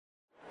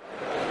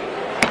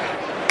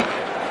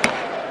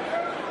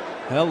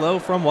Hello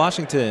from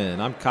Washington.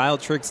 I'm Kyle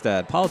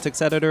Trigstad,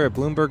 politics editor at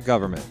Bloomberg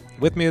Government.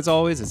 With me, as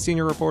always, is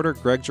senior reporter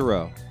Greg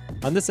Giroux.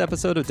 On this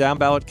episode of Down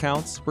Ballot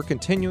Counts, we're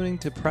continuing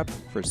to prep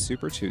for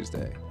Super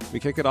Tuesday. We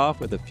kick it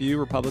off with a few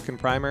Republican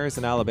primaries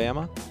in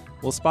Alabama.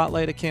 We'll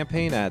spotlight a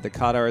campaign ad that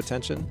caught our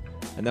attention,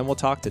 and then we'll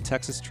talk to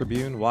Texas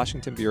Tribune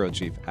Washington bureau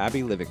chief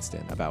Abby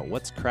Livingston about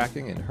what's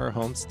cracking in her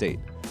home state.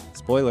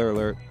 Spoiler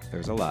alert,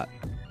 there's a lot.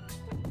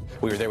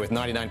 We were there with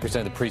 99%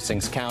 of the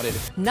precincts counted.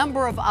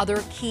 Number of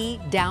other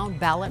key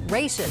down-ballot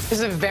races. This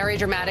is a very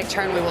dramatic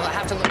turn. We will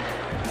have to look.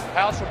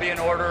 House will be in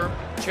order.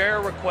 Chair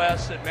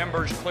requests that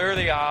members clear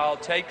the aisle,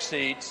 take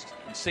seats,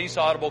 and cease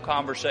audible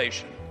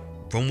conversation.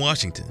 From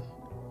Washington,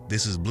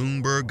 this is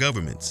Bloomberg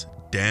Government's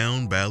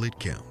Down Ballot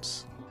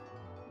Counts.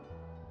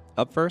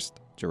 Up first,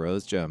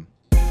 Giroux's Gem.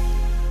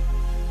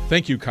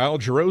 Thank you, Kyle.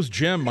 Giroux's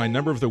Gem, my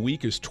number of the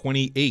week is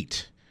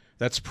 28.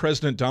 That's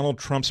President Donald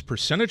Trump's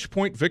percentage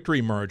point victory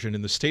margin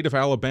in the state of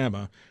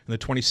Alabama in the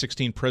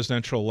 2016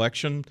 presidential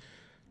election.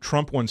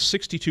 Trump won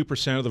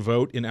 62% of the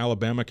vote in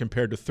Alabama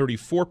compared to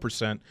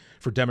 34%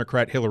 for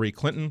Democrat Hillary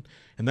Clinton.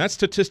 And that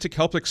statistic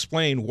helped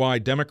explain why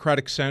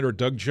Democratic Senator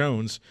Doug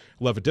Jones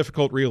will have a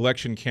difficult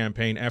re-election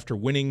campaign after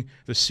winning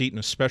the seat in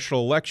a special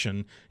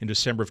election in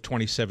December of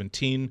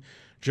 2017.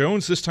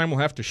 Jones this time will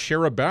have to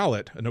share a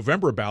ballot, a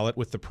November ballot,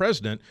 with the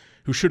president,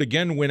 who should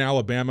again win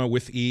Alabama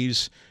with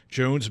ease.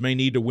 Jones may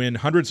need to win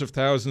hundreds of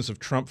thousands of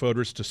Trump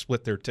voters to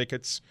split their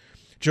tickets.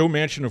 Joe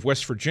Manchin of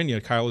West Virginia,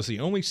 Kyle, is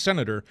the only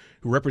senator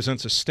who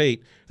represents a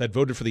state that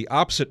voted for the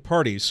opposite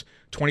party's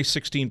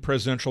 2016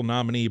 presidential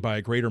nominee by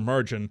a greater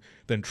margin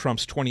than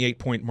Trump's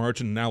 28-point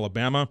margin in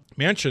Alabama.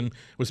 Manchin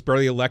was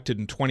barely elected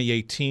in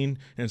 2018,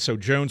 and so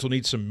Jones will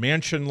need some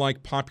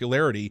Manchin-like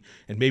popularity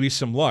and maybe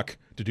some luck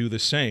to do the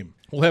same.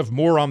 We'll have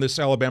more on this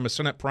Alabama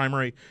Senate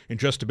primary in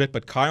just a bit,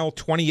 but Kyle,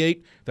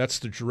 28, that's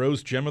the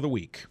Giroux's Gem of the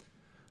Week.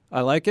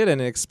 I like it, and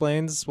it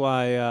explains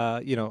why,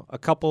 a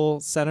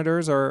couple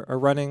senators are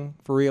running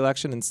for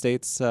re-election in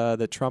states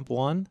that Trump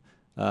won,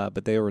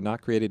 but they were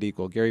not created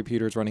equal. Gary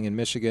Peters running in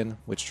Michigan,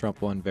 which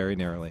Trump won very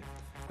narrowly.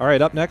 All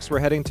right, up next, we're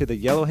heading to the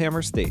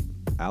Yellowhammer State,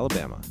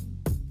 Alabama.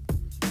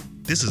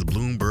 This is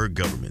Bloomberg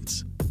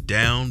Government's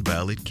Down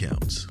Ballot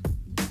Counts.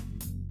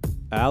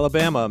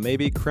 Alabama may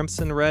be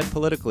crimson red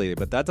politically,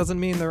 but that doesn't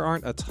mean there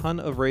aren't a ton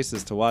of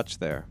races to watch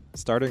there,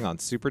 starting on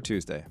Super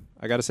Tuesday.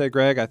 I got to say,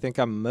 Greg, I think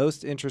I'm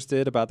most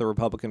interested about the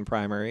Republican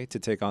primary to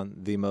take on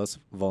the most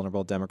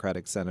vulnerable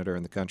Democratic senator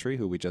in the country,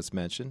 who we just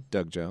mentioned,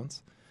 Doug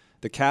Jones.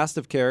 The cast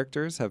of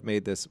characters have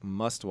made this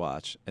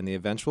must-watch, and the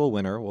eventual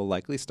winner will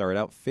likely start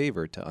out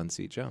favored to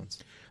unseat Jones.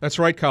 That's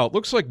right, Kyle. It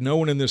looks like no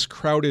one in this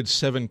crowded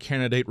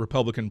seven-candidate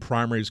Republican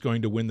primary is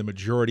going to win the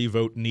majority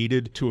vote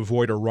needed to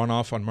avoid a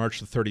runoff on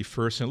March the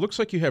 31st. And it looks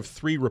like you have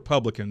three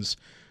Republicans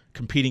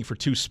competing for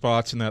two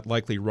spots in that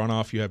likely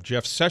runoff. You have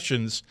Jeff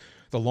Sessions,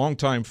 the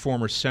longtime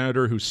former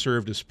senator who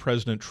served as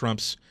President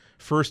Trump's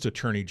first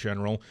attorney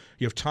general.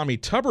 You have Tommy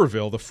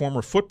Tuberville, the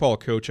former football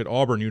coach at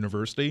Auburn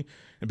University.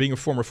 And being a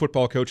former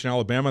football coach in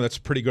Alabama, that's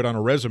pretty good on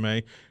a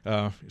resume,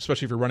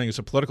 especially if you're running as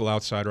a political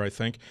outsider, I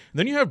think. And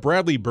then you have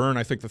Bradley Byrne,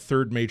 I think the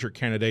third major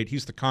candidate.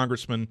 He's the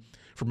congressman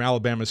from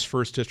Alabama's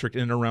 1st District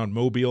in and around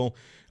Mobile.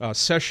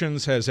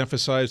 Sessions has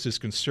emphasized his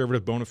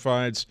conservative bona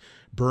fides.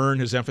 Byrne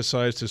has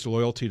emphasized his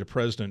loyalty to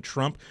President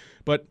Trump.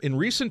 But in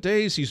recent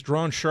days, he's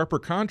drawn sharper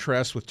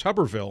contrasts with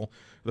Tuberville,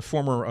 the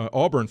former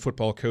Auburn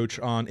football coach,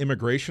 on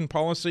immigration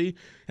policy.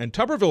 And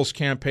Tuberville's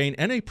campaign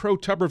and a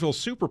pro-Tuberville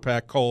super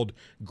PAC called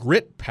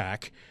Grit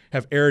PAC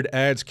have aired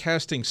ads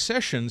casting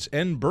Sessions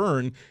and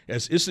Byrne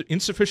as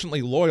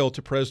insufficiently loyal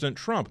to President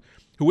Trump,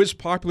 who is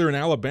popular in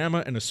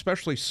Alabama and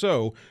especially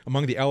so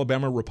among the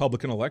Alabama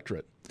Republican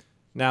electorate.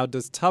 Now,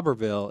 does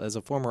Tuberville, as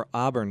a former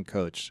Auburn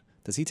coach,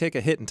 does he take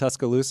a hit in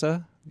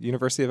Tuscaloosa,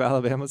 University of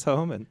Alabama's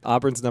home, and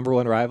Auburn's number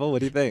one rival? What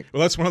do you think? Well,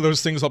 that's one of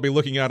those things I'll be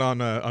looking at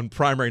on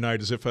primary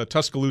night, is if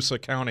Tuscaloosa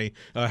County,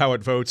 how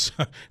it votes.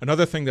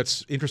 Another thing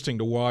that's interesting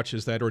to watch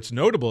is that, or it's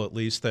notable at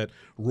least, that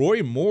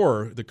Roy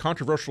Moore, the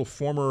controversial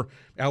former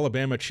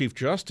Alabama Chief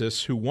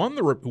Justice, who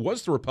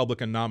was the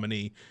Republican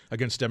nominee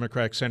against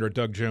Democratic Senator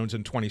Doug Jones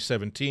in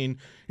 2017,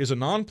 is a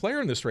non-player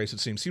in this race,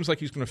 it seems. Seems like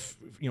he's going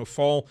to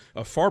fall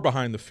far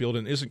behind the field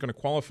and isn't going to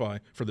qualify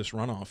for this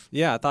runoff.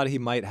 Yeah, I thought he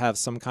might have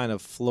some kind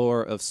of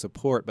floor of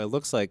support, but it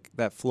looks like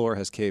that floor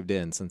has caved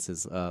in since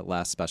his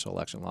last special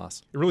election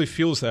loss. It really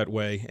feels that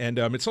way. And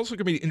it's also going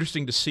to be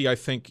interesting to see, I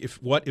think,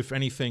 if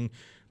anything,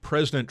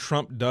 President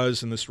Trump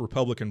does in this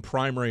Republican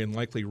primary and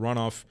likely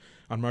runoff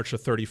on March the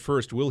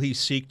 31st. Will he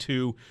seek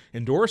to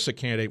endorse a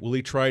candidate? Will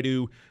he try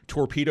to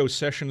torpedo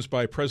Sessions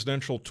by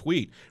presidential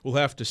tweet? We'll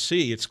have to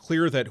see. It's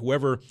clear that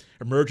whoever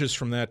emerges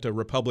from that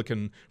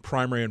Republican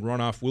primary and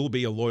runoff will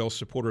be a loyal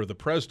supporter of the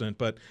president.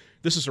 But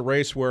this is a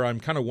race where I'm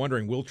kind of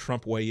wondering, will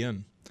Trump weigh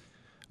in?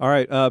 All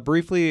right.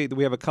 Briefly,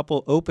 we have a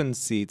couple open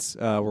seats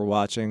we're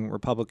watching.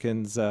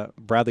 Republicans,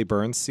 Bradley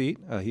Byrne's seat.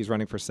 He's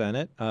running for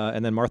Senate.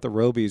 And then Martha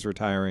Roby's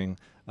retiring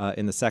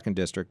in the 2nd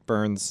District.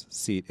 Byrne's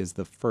seat is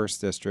the 1st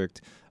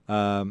District.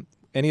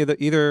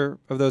 Either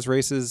of those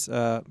races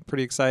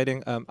pretty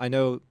exciting? I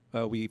know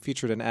we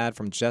featured an ad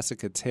from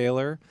Jessica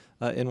Taylor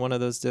in one of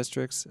those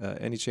districts.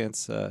 Any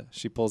chance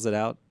she pulls it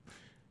out?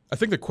 I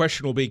think the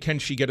question will be, can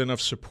she get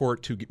enough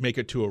support to make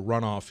it to a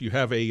runoff? You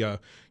have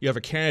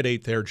a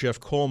candidate there, Jeff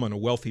Coleman, a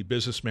wealthy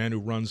businessman who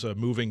runs a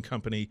moving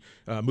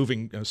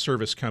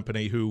service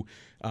company, who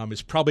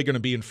is probably going to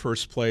be in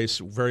first place,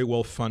 very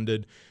well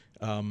funded.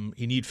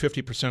 You need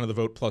 50% of the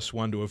vote plus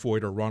one to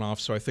avoid a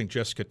runoff. So I think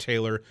Jessica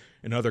Taylor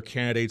and other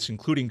candidates,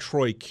 including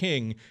Troy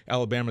King,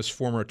 Alabama's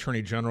former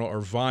attorney general, are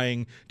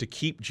vying to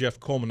keep Jeff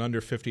Coleman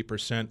under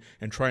 50%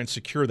 and try and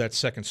secure that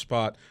second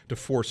spot to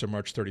force a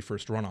March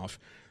 31st runoff.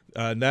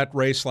 In that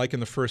race, like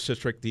in the first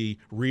district, the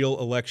real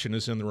election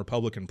is in the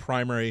Republican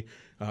primary,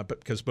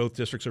 because both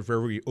districts are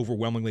very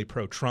overwhelmingly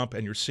pro-Trump,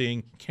 and you're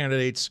seeing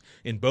candidates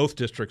in both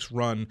districts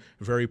run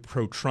very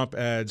pro-Trump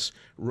ads,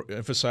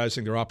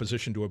 emphasizing their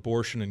opposition to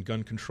abortion and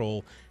gun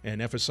control,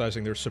 and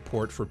emphasizing their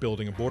support for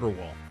building a border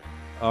wall.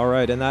 All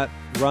right, and that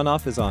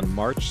runoff is on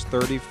March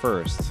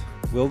 31st.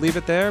 We'll leave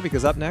it there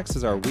because up next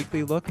is our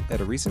weekly look at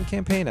a recent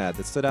campaign ad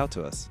that stood out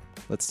to us.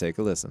 Let's take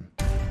a listen.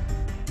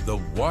 The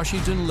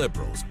Washington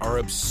liberals are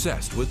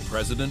obsessed with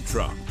President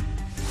Trump.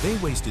 They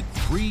wasted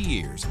 3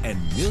 years and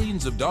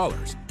millions of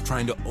dollars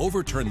trying to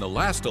overturn the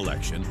last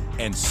election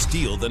and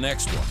steal the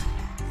next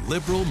one.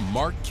 Liberal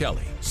Mark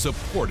Kelly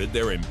supported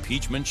their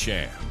impeachment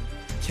sham.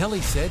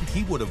 Kelly said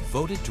he would have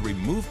voted to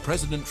remove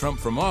President Trump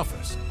from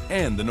office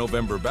and the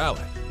November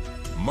ballot.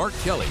 Mark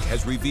Kelly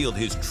has revealed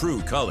his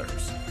true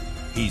colors.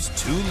 He's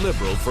too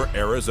liberal for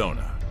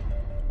Arizona.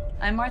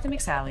 I'm Martha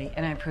McSally,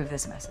 and I approve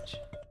this message.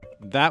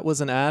 That was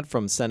an ad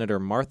from Senator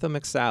Martha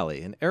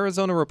McSally, an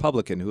Arizona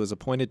Republican who was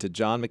appointed to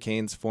John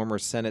McCain's former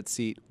Senate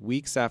seat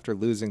weeks after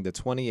losing the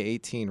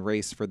 2018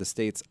 race for the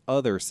state's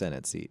other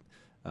Senate seat.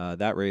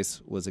 That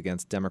race was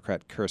against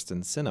Democrat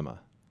Kyrsten Sinema.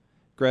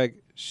 Greg,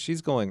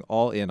 she's going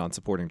all in on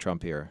supporting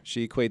Trump here.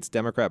 She equates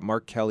Democrat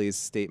Mark Kelly's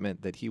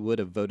statement that he would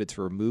have voted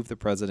to remove the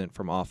president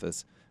from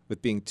office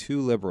with being too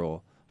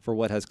liberal for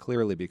what has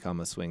clearly become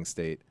a swing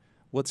state.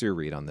 What's your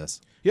read on this?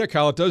 Yeah,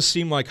 Kyle, it does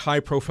seem like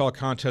high-profile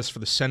contests for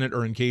the Senate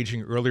are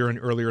engaging earlier and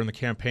earlier in the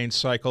campaign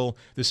cycle.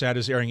 This ad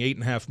is airing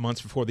 8.5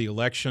 months before the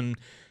election,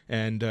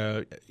 and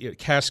it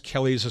casts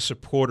Kelly as a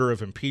supporter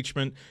of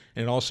impeachment,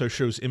 and it also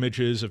shows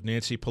images of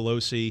Nancy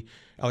Pelosi,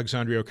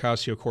 Alexandria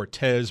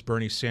Ocasio-Cortez,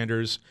 Bernie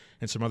Sanders,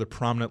 and some other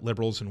prominent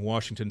liberals in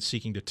Washington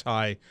seeking to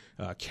tie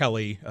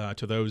Kelly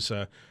to those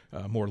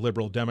more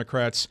liberal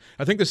Democrats.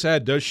 I think this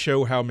ad does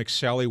show how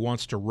McSally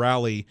wants to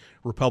rally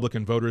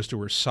Republican voters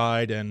to her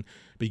side and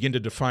begin to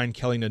define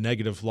Kelly in a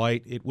negative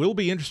light. It will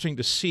be interesting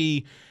to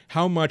see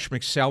how much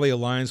McSally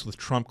aligns with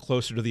Trump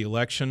closer to the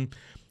election.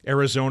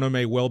 Arizona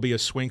may well be a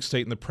swing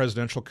state in the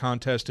presidential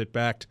contest. It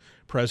backed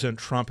President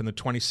Trump in the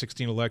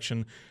 2016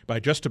 election by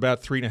just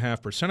about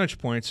 3.5 percentage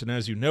points. And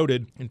as you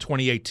noted, in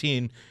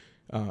 2018,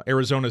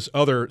 Arizona's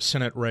other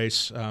Senate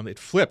race, it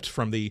flipped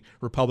from the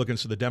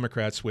Republicans to the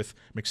Democrats with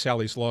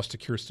McSally's loss to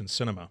Kyrsten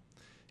Sinema.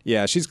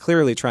 Yeah, she's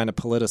clearly trying to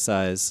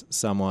politicize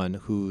someone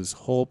whose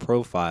whole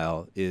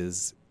profile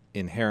is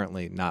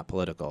inherently not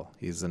political.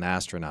 He's an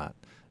astronaut,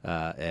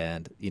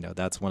 and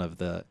that's one of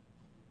the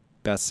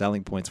best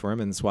selling points for him,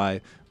 and it's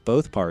why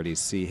both parties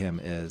see him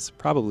as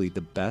probably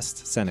the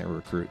best Senate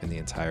recruit in the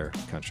entire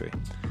country.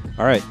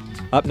 All right,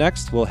 up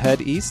next, we'll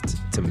head east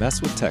to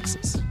mess with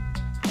Texas.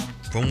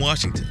 From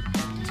Washington,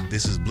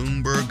 this is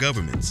Bloomberg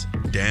Government's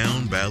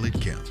Down Ballot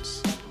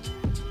Counts.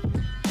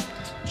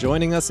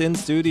 Joining us in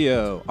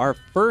studio, our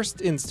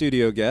first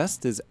in-studio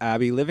guest is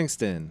Abby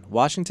Livingston,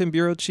 Washington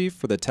bureau chief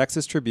for the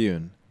Texas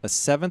Tribune, a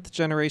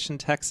seventh-generation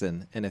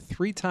Texan and a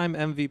three-time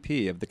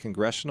MVP of the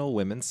Congressional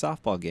Women's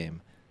Softball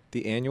Game,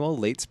 the annual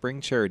late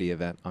spring charity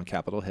event on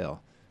Capitol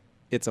Hill.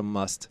 It's a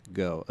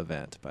must-go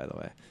event, by the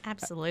way.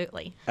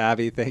 Absolutely.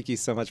 Abby, thank you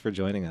so much for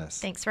joining us.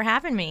 Thanks for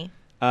having me.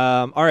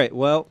 All right,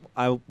 well,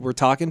 we're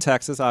talking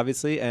Texas,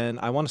 obviously, and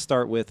I want to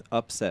start with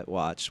Upset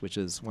Watch, which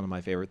is one of my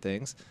favorite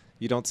things.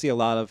 You don't see a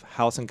lot of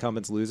House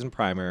incumbents losing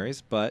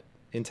primaries, but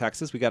in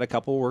Texas, we got a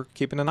couple we're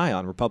keeping an eye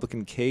on.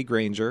 Republican Kay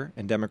Granger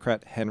and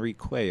Democrat Henry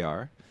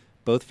Cuellar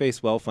both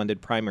face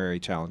well-funded primary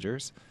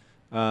challengers.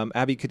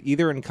 Abby, could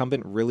either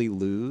incumbent really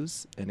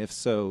lose? And if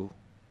so,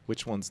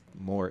 which one's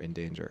more in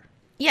danger?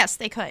 Yes,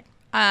 they could.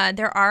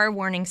 There are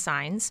warning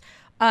signs.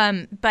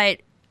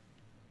 But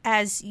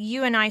as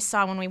you and I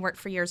saw when we worked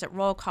for years at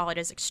Roll Call, it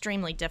is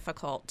extremely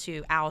difficult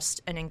to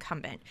oust an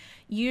incumbent.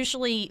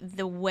 Usually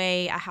the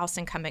way a House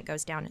incumbent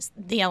goes down is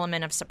the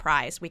element of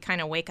surprise. We kind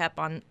of wake up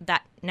on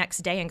that next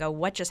day and go,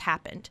 what just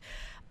happened?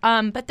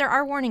 But there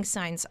are warning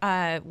signs.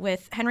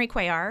 With Henry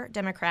Cuellar,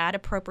 Democrat,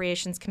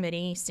 Appropriations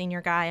Committee,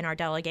 senior guy in our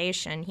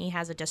delegation, he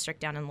has a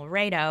district down in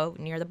Laredo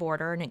near the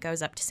border, and it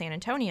goes up to San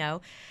Antonio.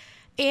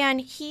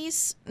 And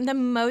he's the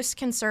most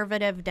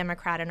conservative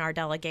Democrat in our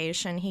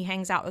delegation. He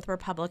hangs out with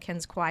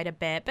Republicans quite a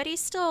bit, but he's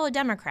still a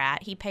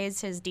Democrat. He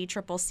pays his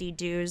DCCC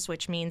dues,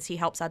 which means he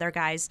helps other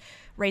guys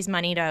raise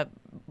money to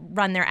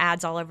run their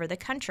ads all over the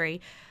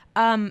country.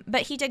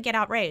 But he did get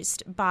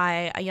outraised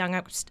by a young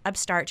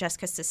upstart,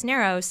 Jessica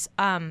Cisneros.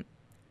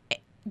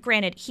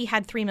 granted, he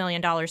had $3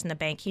 million in the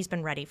bank. He's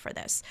been ready for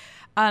this.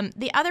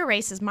 The other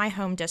race is my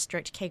home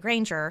district, Kay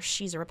Granger.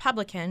 She's a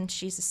Republican.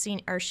 She's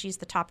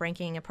the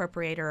top-ranking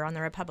appropriator on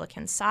the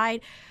Republican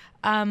side.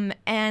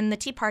 And the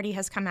Tea Party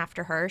has come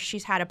after her.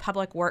 She's had a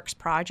public works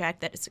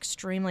project that is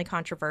extremely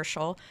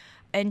controversial,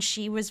 and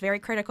she was very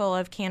critical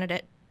of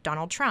candidate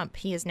Donald Trump.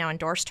 He has now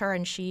endorsed her,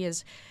 and she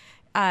is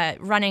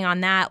running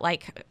on that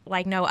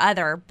like no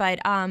other. But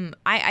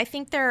I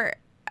think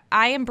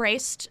I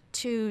embraced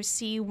to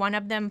see one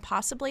of them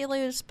possibly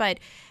lose, but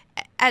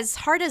as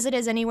hard as it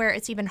is anywhere,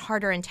 it's even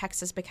harder in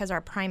Texas because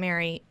our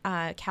primary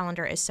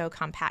calendar is so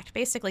compact.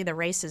 Basically, the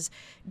races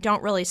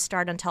don't really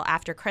start until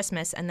after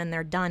Christmas, and then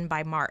they're done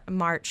by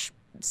March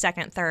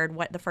 2nd,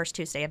 3rd, the first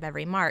Tuesday of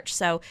every March.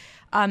 So,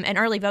 and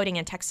early voting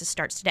in Texas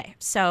starts today.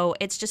 So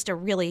it's just a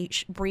really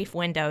brief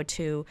window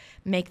to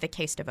make the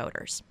case to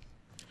voters.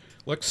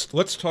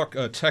 Let's talk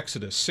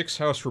Texas. 6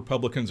 House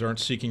Republicans aren't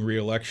seeking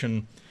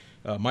re-election.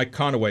 Mike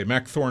Conaway,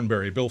 Mac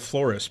Thornberry, Bill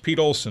Flores, Pete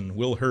Olson,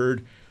 Will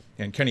Hurd,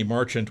 and Kenny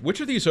Marchant. Which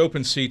of these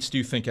open seats do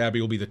you think, Abby,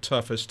 will be the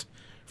toughest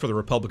for the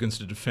Republicans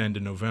to defend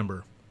in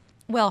November?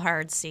 Will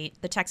Hurd's seat,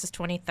 the Texas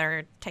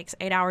 23rd, takes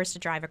 8 hours to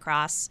drive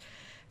across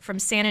from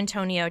San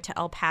Antonio to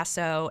El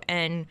Paso,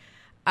 and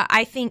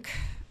I think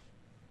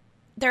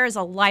there is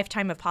a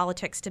lifetime of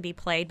politics to be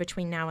played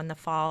between now and the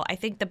fall. I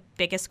think the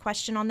biggest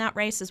question on that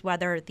race is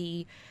whether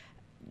the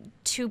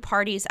two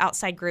parties,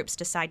 outside groups,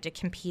 decide to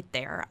compete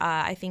there.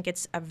 I think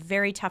it's a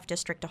very tough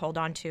district to hold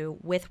on to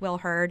with Will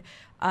Hurd,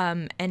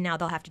 and now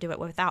they'll have to do it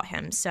without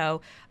him.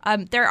 So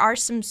there are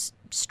some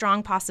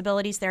strong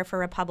possibilities there for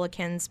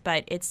Republicans,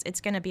 but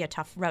it's going to be a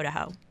tough row to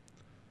hoe.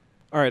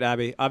 All right,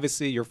 Abby,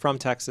 obviously you're from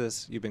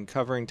Texas. You've been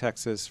covering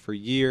Texas for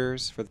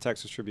years for the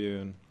Texas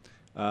Tribune.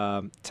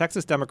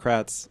 Texas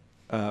Democrats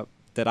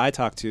that I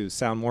talk to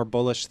sound more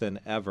bullish than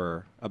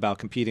ever about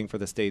competing for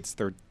the state's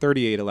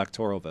 38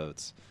 electoral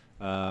votes.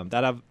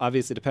 That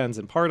obviously depends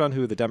in part on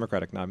who the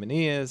Democratic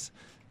nominee is.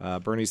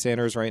 Bernie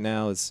Sanders right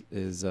now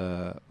is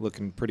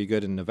looking pretty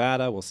good in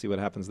Nevada. We'll see what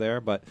happens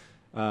there. But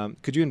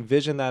could you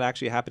envision that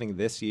actually happening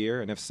this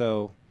year? And if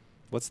so,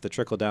 what's the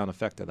trickle-down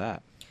effect of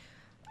that?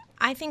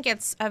 I think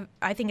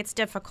it's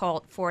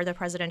difficult for the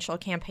presidential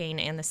campaign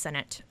and the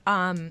Senate.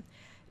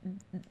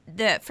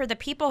 For the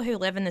people who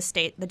live in the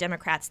state, the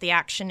Democrats, the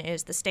action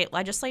is the state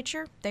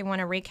legislature. They want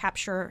to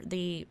recapture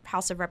the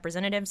House of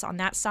Representatives on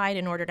that side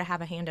in order to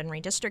have a hand in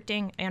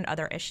redistricting and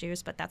other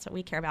issues, but that's what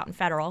we care about in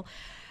federal,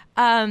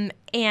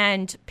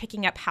 and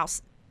picking up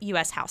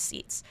U.S. House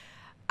seats.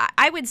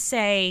 I would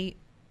say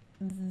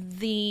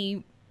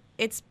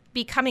it's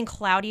becoming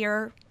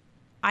cloudier.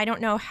 I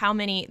don't know how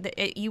many.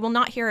 You will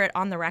not hear it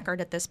on the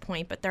record at this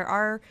point, but there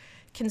are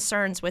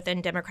concerns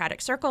within Democratic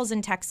circles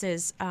in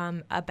Texas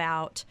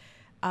about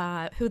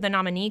who the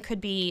nominee could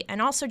be,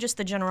 and also just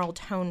the general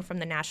tone from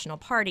the national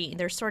party.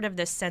 There's sort of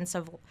this sense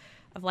of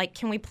like,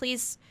 can we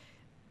please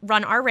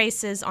run our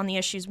races on the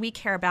issues we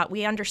care about?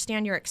 We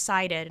understand you're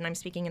excited, and I'm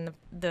speaking in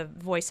the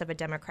voice of a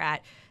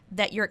Democrat,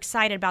 that you're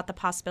excited about the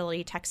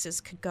possibility Texas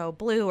could go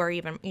blue or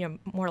even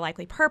more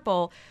likely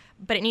purple,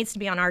 but it needs to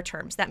be on our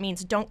terms. That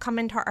means don't come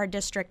into our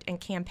district and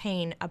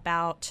campaign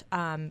about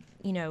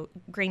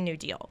Green New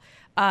Deal.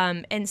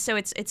 And so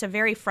it's a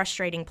very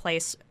frustrating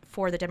place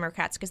for the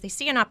Democrats because they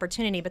see an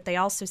opportunity, but they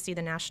also see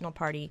the national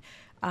party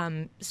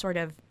sort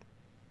of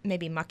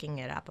maybe mucking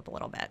it up a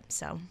little bit.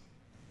 So.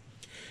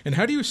 And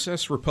how do you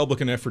assess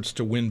Republican efforts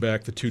to win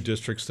back the 2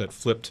 districts that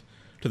flipped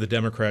to the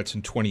Democrats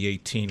in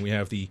 2018? We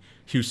have the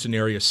Houston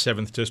area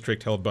 7th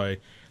district held by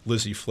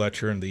Lizzie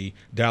Fletcher and the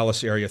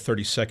Dallas area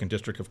 32nd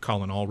district of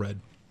Colin Allred.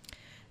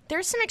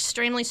 There's some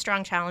extremely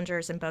strong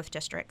challengers in both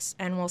districts,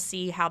 and we'll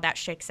see how that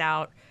shakes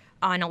out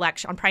on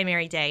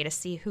primary day to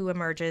see who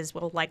emerges.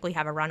 We'll likely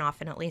have a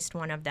runoff in at least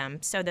one of them.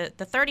 So the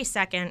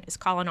 32nd is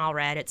Colin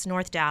Allred. It's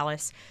North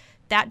Dallas.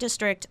 That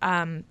district,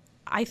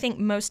 I think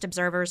most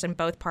observers in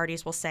both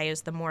parties will say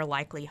is the more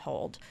likely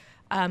hold.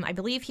 I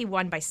believe he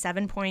won by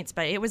 7 points,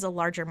 but it was a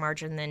larger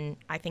margin than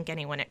I think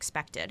anyone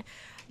expected.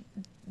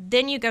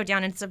 Then you go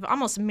down, and it's an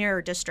almost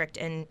mirror district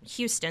in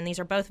Houston. These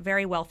are both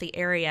very wealthy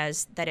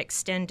areas that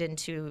extend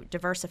into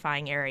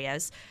diversifying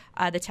areas.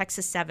 The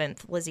Texas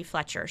 7th, Lizzie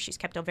Fletcher, she's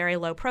kept a very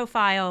low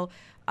profile,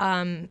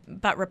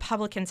 but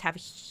Republicans have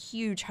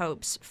huge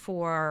hopes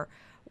for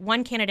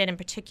one candidate in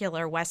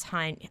particular, Wes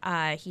Hunt.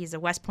 He's a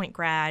West Point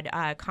grad,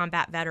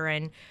 combat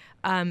veteran,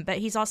 but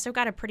he's also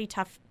got a pretty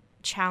tough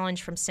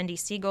challenge from Cindy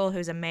Siegel,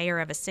 who's a mayor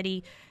of a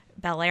city,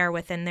 Bel Air,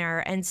 within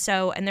there. And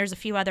there's a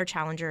few other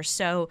challengers.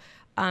 So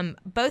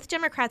both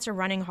Democrats are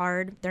running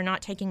hard. They're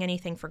not taking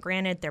anything for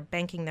granted. They're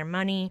banking their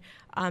money.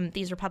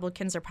 These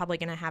Republicans are probably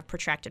going to have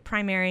protracted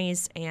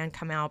primaries and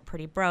come out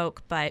pretty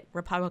broke, but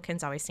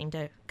Republicans always seem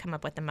to come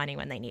up with the money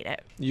when they need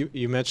it.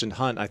 You mentioned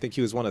Hunt. I think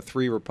he was one of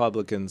 3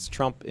 Republicans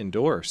Trump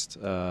endorsed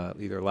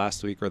either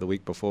last week or the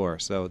week before.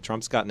 So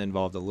Trump's gotten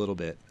involved a little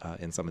bit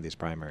in some of these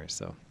primaries.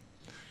 So.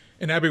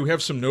 And Abby, we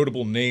have some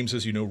notable names,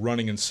 as you know,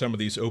 running in some of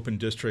these open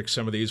districts,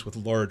 some of these with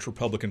large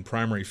Republican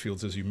primary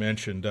fields, as you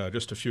mentioned.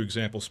 Just a few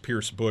examples.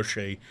 Pierce Bush,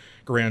 a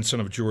grandson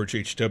of George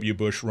H.W.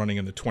 Bush, running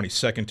in the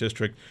 22nd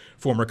district.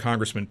 Former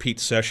Congressman Pete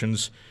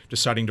Sessions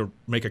deciding to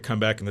make a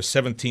comeback in the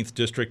 17th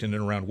district and in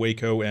around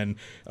Waco. And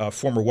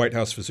former White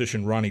House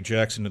physician Ronnie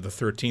Jackson in the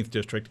 13th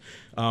district.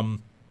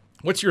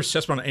 What's your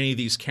assessment on any of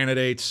these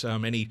candidates?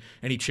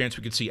 Any chance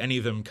we could see any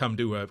of them come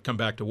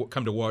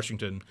to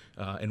Washington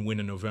and win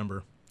in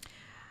November?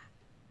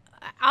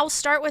 I'll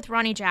start with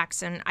Ronnie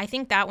Jackson. I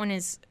think that one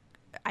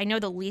I know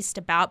the least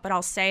about, but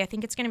I'll say I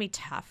think it's going to be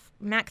tough.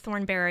 Mac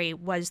Thornberry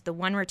was the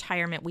one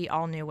retirement we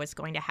all knew was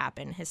going to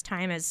happen. His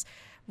time as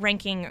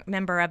ranking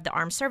member of the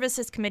Armed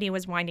Services Committee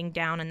was winding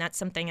down, and that's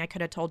something I could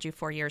have told you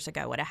 4 years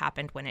ago would have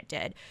happened when it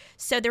did.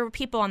 So there were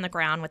people on the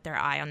ground with their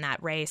eye on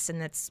that race,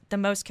 and it's the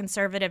most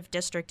conservative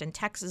district in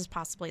Texas,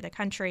 possibly the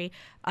country,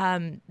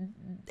 and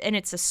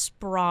it's a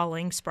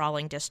sprawling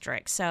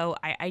district. So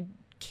I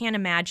can't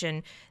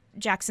imagine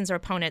Jackson's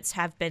opponents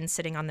have been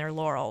sitting on their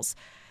laurels.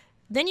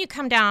 Then you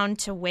come down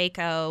to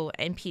Waco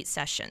and Pete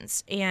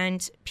Sessions.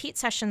 And Pete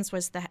Sessions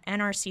was the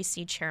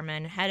NRCC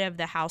chairman, head of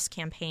the House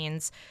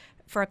campaigns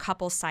for a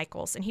couple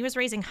cycles. And he was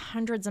raising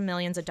hundreds of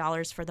millions of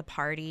dollars for the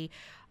party.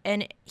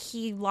 And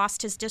he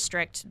lost his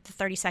district, the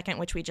 32nd,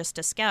 which we just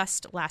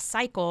discussed last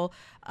cycle.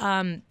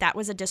 That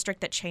was a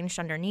district that changed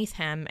underneath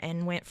him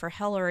and went for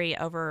Hillary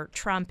over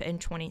Trump in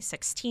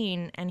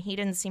 2016. And he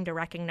didn't seem to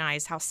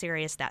recognize how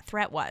serious that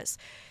threat was.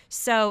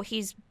 So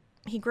he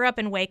grew up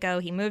in Waco.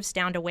 He moves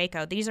down to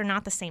Waco. These are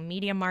not the same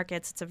media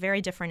markets. It's a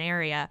very different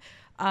area.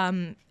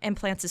 And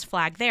plants his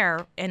flag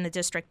there in the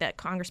district that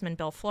Congressman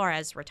Bill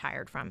Flores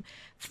retired from.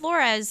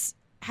 Flores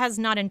has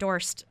not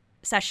endorsed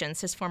Sessions,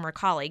 his former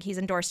colleague. He's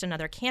endorsed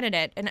another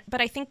candidate.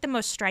 But I think the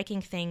most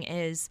striking thing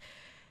is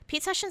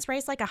Pete Sessions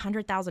raised like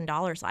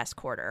 $100,000 last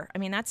quarter. I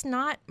mean, that's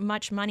not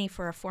much money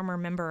for a former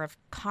member of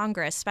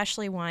Congress,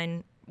 especially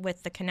one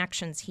with the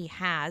connections he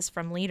has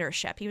from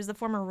leadership. He was the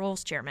former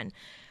Rules Chairman.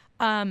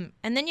 And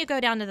then you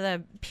go down to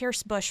the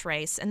Pierce Bush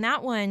race, and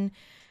that one,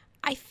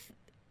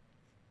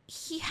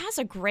 he has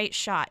a great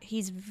shot.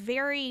 He's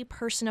very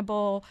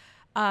personable.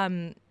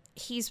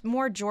 He's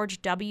more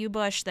George W.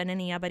 Bush than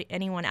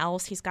anyone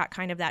else. He's got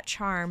kind of that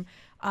charm.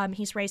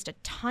 He's raised a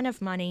ton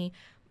of money,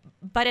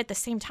 but at the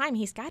same time,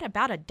 he's got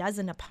about a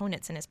dozen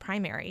opponents in his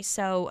primary.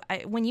 So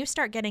when you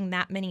start getting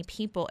that many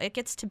people, it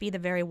gets to be the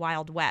very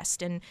Wild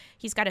West. And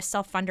he's got a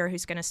self-funder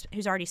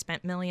who's already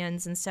spent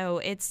millions, and so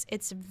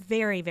it's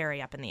very,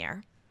 very up in the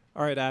air.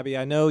 All right, Abby,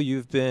 I know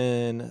you've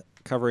been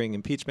covering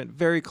impeachment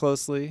very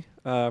closely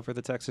for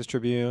the Texas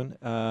Tribune,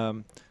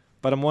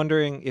 but I'm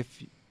wondering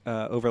if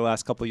over the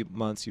last couple of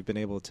months you've been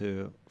able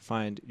to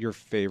find your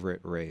favorite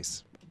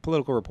race.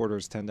 Political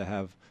reporters tend to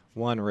have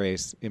one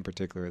race in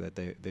particular that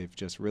they've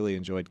just really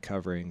enjoyed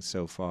covering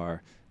so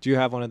far. Do you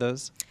have one of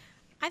those?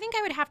 I think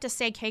I would have to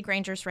say Kay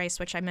Granger's race,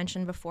 which I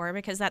mentioned before,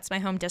 because that's my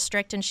home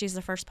district, and she's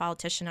the first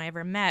politician I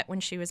ever met when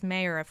she was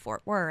mayor of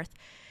Fort Worth.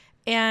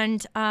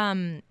 And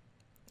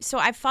so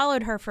I've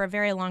followed her for a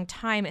very long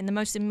time, and the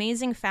most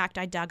amazing fact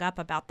I dug up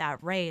about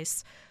that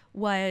race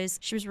was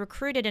she was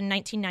recruited in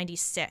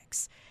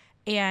 1996.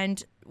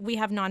 And we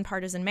have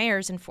nonpartisan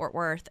mayors in Fort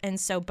Worth, and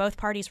so both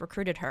parties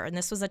recruited her. And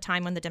this was a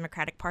time when the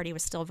Democratic Party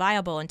was still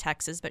viable in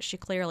Texas, but she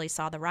clearly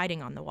saw the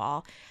writing on the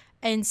wall.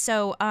 And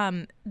so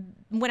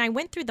when I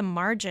went through the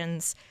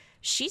margins,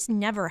 she's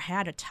never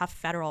had a tough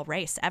federal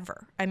race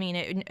ever. I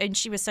mean, and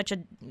she was such a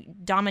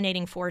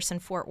dominating force in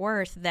Fort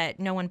Worth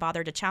that no one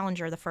bothered to challenge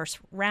her the first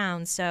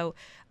round. So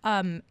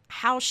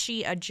how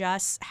she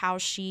adjusts, how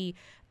she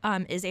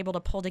is able to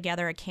pull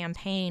together a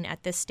campaign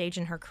at this stage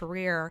in her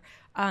career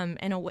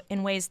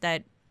in ways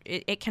that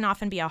it can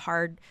often be a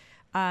hard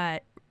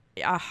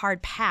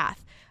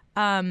path.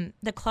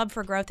 The Club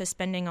for Growth is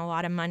spending a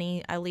lot of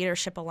money. A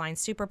Leadership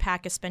Alliance Super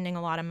PAC is spending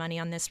a lot of money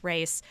on this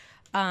race.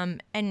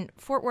 And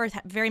Fort Worth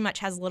very much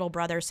has little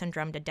brother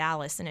syndrome to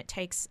Dallas, and it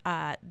takes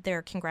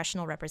their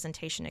congressional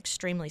representation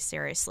extremely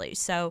seriously.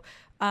 So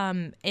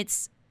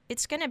it's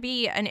going to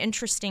be an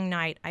interesting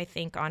night, I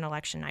think, on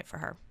election night for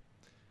her.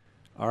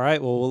 All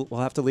right, well, we'll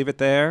have to leave it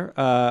there.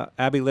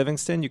 Abby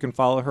Livingston, you can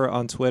follow her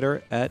on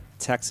Twitter at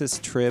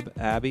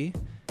TexasTribAbby.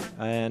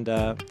 And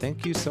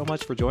thank you so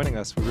much for joining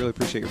us. We really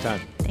appreciate your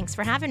time. Thanks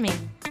for having me.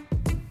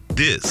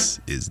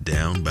 This is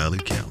Down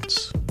Ballot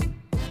Counts.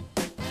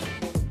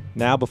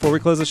 Now, before we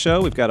close the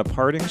show, we've got a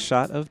parting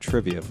shot of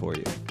trivia for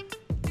you.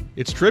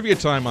 It's trivia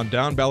time on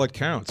Down Ballot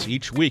Counts.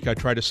 Each week I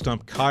try to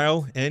stump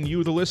Kyle and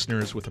you, the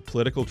listeners, with a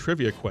political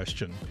trivia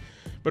question.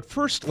 But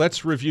first,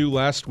 let's review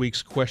last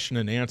week's question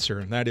and answer,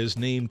 and that is,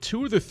 name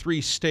two of the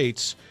three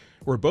states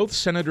where both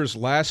senators'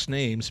 last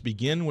names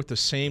begin with the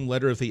same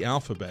letter of the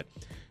alphabet.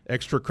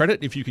 Extra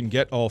credit if you can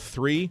get all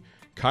three.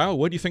 Kyle,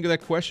 what do you think of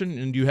that question,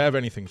 and do you have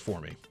anything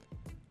for me?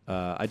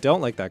 I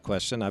don't like that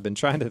question. I've been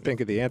trying to think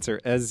of the answer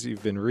as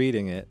you've been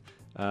reading it.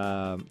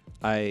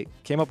 I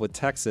came up with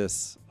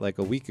Texas like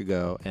a week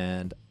ago,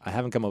 and I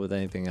haven't come up with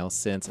anything else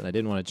since, and I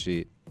didn't want to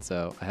cheat,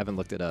 so I haven't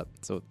looked it up.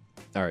 So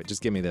All right,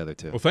 just give me the other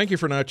two. Well, thank you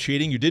for not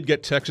cheating. You did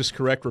get Texas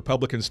correct.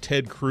 Republicans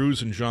Ted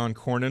Cruz and John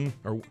Cornyn.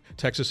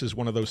 Texas is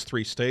one of those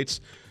 3 states.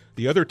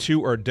 The other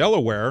 2 are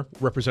Delaware,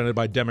 represented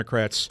by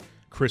Democrats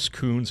Chris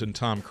Coons and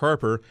Tom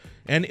Carper,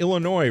 and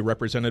Illinois,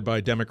 represented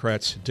by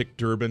Democrats Dick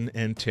Durbin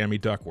and Tammy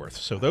Duckworth.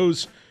 So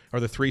those are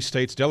the 3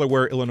 states,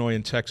 Delaware, Illinois,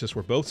 and Texas,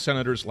 where both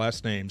senators'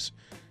 last names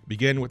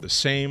begin with the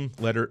same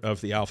letter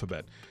of the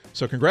alphabet.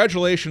 So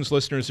congratulations,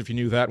 listeners, if you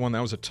knew that one.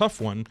 That was a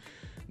tough one.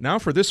 Now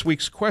for this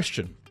week's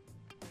question.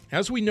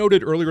 As we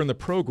noted earlier in the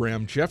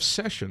program, Jeff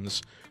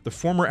Sessions, the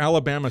former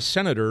Alabama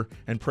senator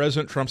and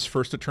President Trump's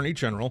first attorney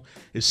general,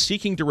 is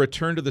seeking to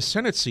return to the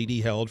Senate seat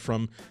he held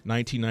from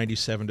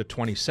 1997 to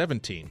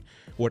 2017.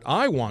 What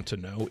I want to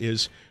know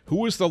is, who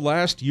was the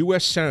last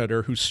U.S.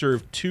 senator who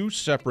served 2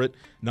 separate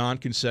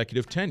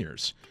non-consecutive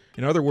tenures?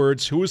 In other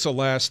words, who was the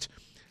last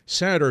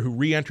senator who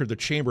re-entered the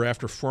chamber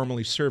after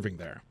formally serving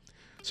there?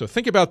 So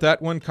think about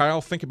that one, Kyle.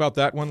 Think about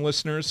that one,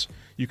 listeners.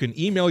 You can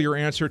email your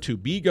answer to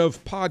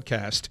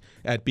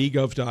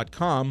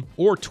bgovpodcast@bgov.com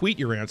or tweet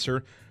your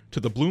answer to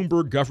the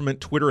Bloomberg government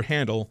Twitter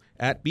handle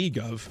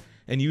 @bgov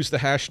and use the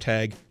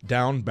hashtag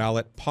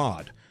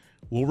DownBallotPod.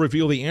 We'll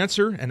reveal the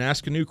answer and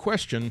ask a new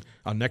question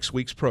on next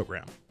week's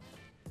program.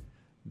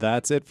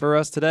 That's it for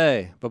us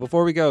today. But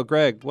before we go,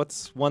 Greg,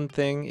 what's one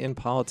thing in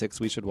politics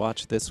we should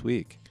watch this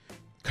week?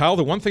 Kyle,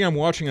 the one thing I'm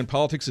watching in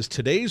politics is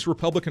today's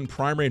Republican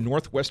primary in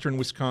northwestern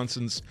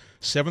Wisconsin's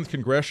 7th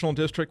Congressional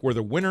District, where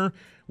the winner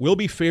will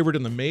be favored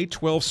in the May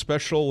 12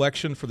 special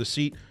election for the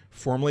seat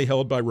formerly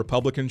held by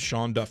Republican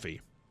Sean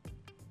Duffy.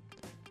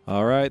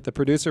 All right, the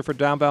producer for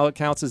Down Ballot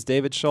Counts is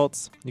David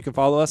Schultz. You can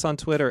follow us on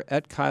Twitter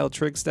 @Kyle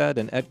Trigstad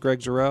and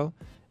 @Greg Giroux.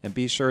 And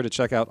be sure to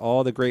check out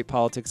all the great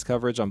politics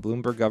coverage on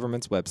Bloomberg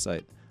Government's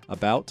website,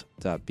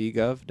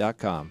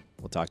 about.bgov.com.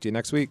 We'll talk to you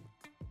next week.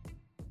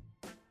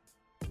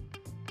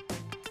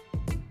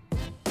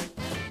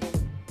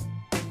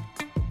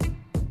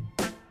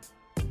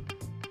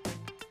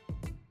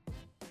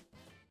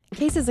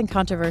 Cases and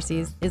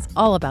Controversies is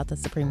all about the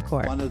Supreme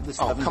Court. Come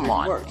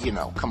on.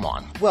 Come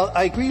on. Well,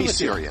 I agree with you. Be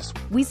serious.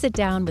 We sit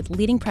down with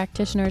leading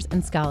practitioners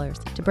and scholars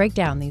to break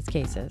down these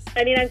cases.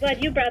 I mean, I'm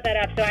glad you brought that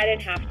up, so I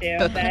didn't have to.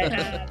 But,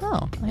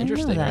 oh, I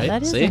didn't know that. Right?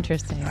 That is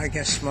interesting. I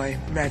guess my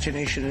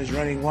imagination is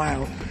running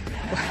wild.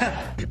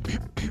 I'm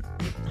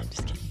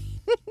just kidding.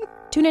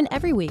 Tune in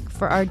every week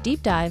for our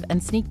deep dive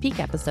and sneak peek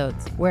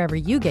episodes wherever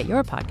you get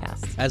your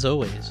podcasts. As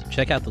always,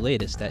 check out the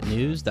latest at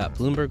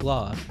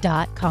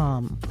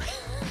news.bloomberglaw.com.